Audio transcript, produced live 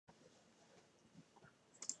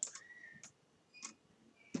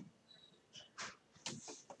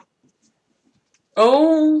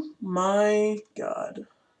Oh my god.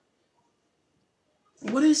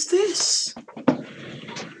 What is this?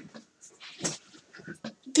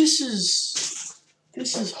 This is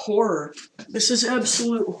horror. This is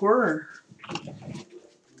absolute horror.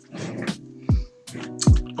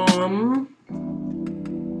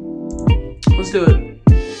 Let's do it.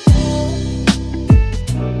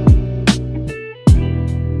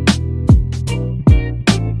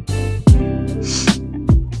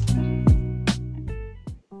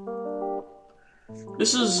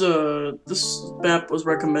 This map was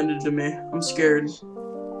recommended to me. I'm scared.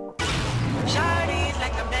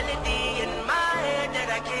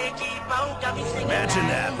 Imagine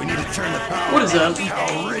that. We need to turn the power. What is that?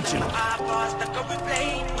 Original.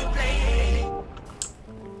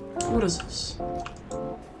 What is this?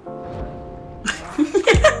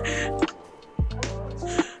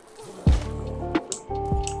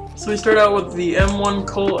 So we start out with the M1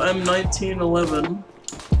 Col M1911.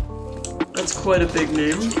 That's quite a big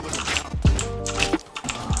name.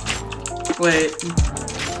 Wait.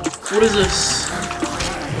 What is this?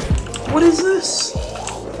 What is this?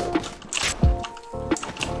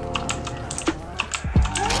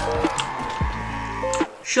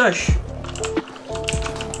 Shush.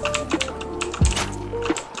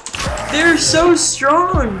 They're so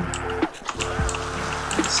strong!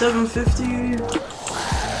 750.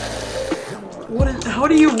 How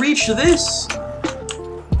do you reach this?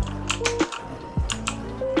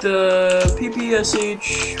 The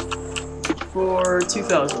PPSH for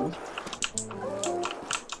 2000.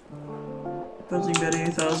 Bouncing Betty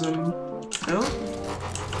 1000. Oh?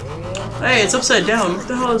 Hey, it's upside down. What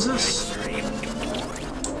the hell is this?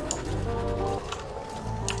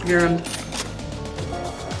 Garen.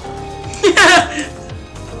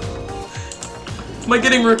 Am I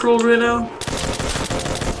getting rickrolled right now?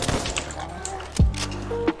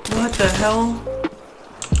 What the hell?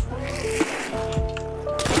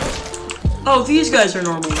 Oh, these guys are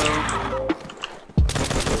normal though.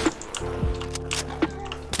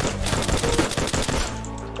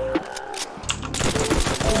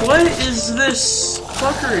 What is this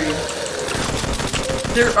fuckery?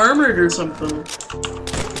 They're armored or something.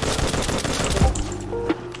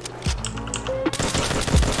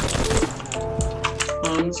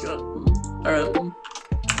 Alright.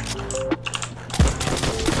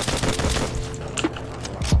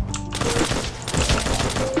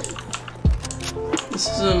 This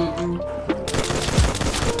isn't...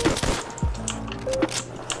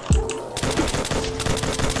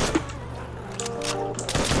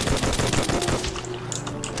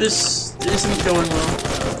 This isn't going well.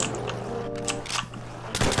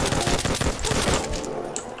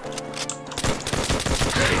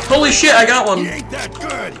 Holy shit, I got one! You ain't that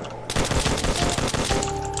good.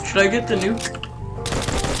 Should I get the nuke?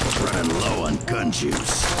 Running low on gun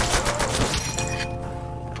juice.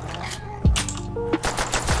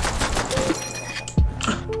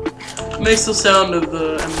 Makes the sound of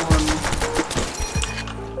the M1.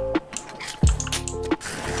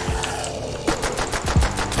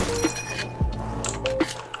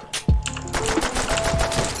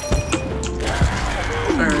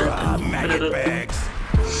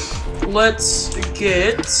 Let's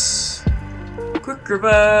get quick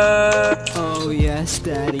revive. Oh yes,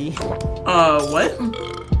 Daddy. What?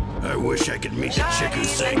 I wish I could meet the chick who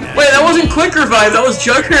sang that. Wait, that wasn't quick revive. That was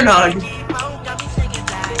Juggernog.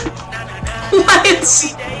 What?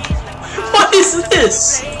 What is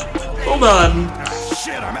this? Hold on.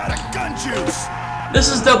 Shit, I'm out of gun juice. This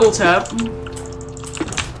is double tap.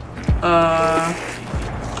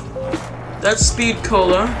 That's speed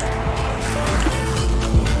cola.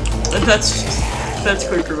 And that's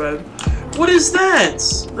quick revive. What is that?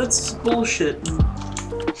 That's bullshit.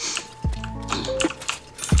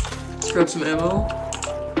 Let's grab some ammo.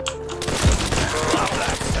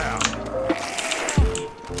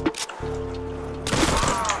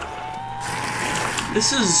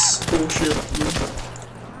 This is bullshit.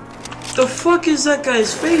 The fuck is that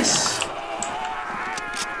guy's face?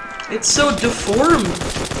 It's so deformed.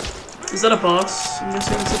 Is that a boss? I'm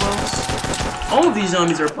guessing it's a boss. All of these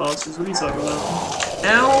zombies are bosses. What are you talking about?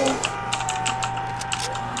 Ow!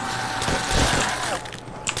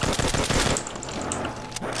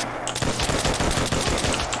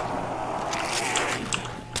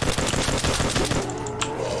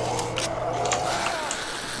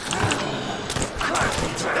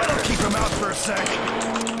 That'll keep him out for a sec.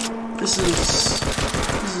 This is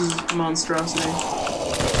monstrosity.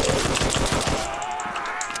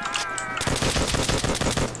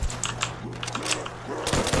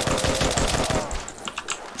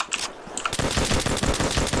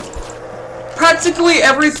 Practically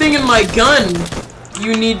everything in my gun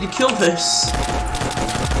You need to kill this.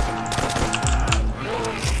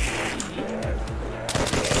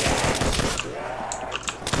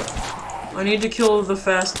 I need to kill the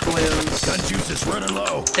fast boys. Gun juice is running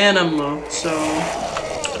low. And I'm low, so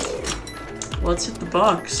let's hit the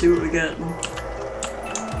box, see what we get.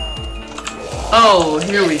 Oh,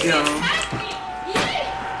 here we go.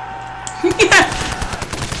 Get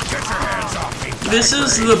your hands off me. This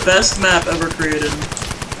is the best map ever created.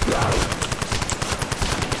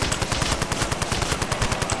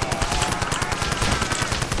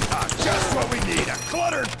 Just what we need, a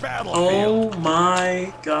cluttered battlefield. Oh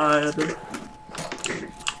my god.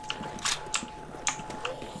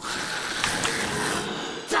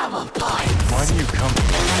 Double points. Why do you come?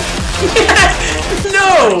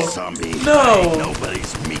 No! Zombie. No!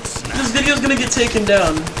 Nobody's meat snack. This video's gonna get taken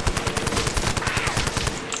down.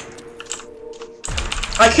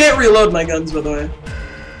 I can't reload my guns, by the way.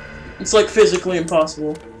 It's like physically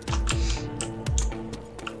impossible.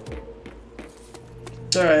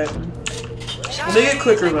 It's alright. We'll make it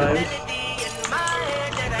quick revive.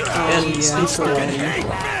 And speed for one. Hey,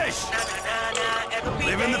 fish!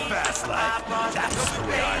 Living the fast life. That's the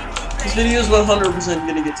way I roll. This video is 100%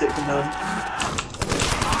 gonna get taken down.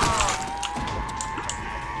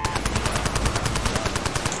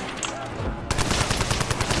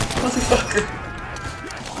 Motherfucker.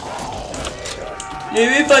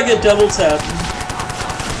 Maybe if I get double tapped.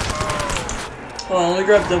 Hold on, let me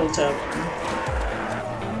grab double tap.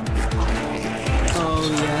 Oh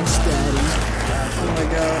yes, Daddy. Oh my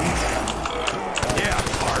god. Yeah,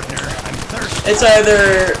 partner. I'm thirsty. It's either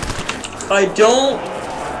I don't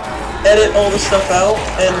edit all the stuff out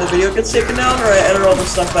and the video gets taken down, or I edit all the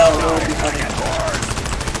stuff out and it won't be funny.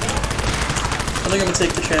 I think I'm gonna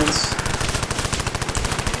take the chance.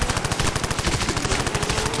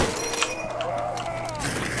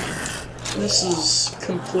 This is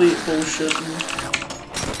complete bullshit.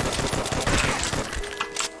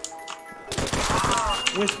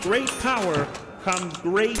 With great power comes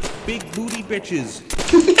great big booty bitches.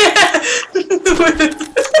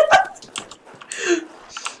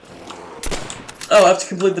 Oh, I have to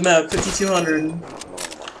complete the map. 5200.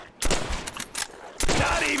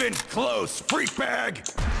 Not even close, freak bag.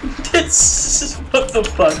 It's what the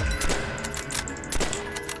fuck.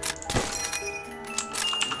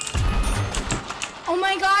 Oh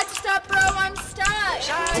my god, stop bro, I'm stuck.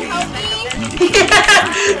 Help me.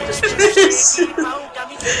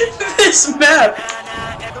 This map.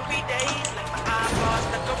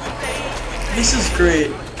 This is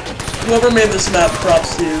great. Whoever made this map,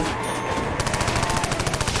 props to you.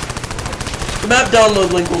 The map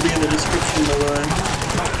download link will be in the description below.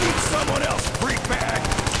 Eat someone else, freak bag.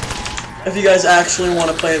 If you guys actually want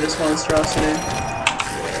to play this monstrosity.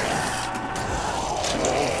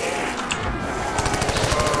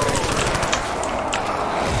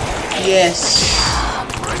 Yes.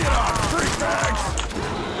 Bring it on, freak bags.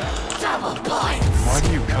 Double points. Why do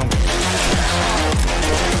you come?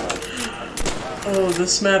 Oh,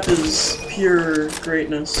 this map is pure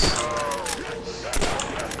greatness.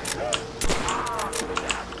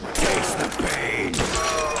 Taste the pain.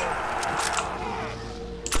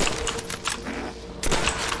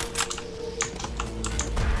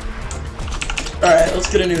 Alright, let's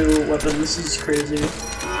get a new weapon. This is crazy.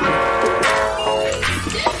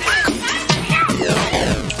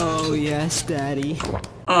 Oh yes, Daddy.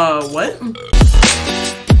 What?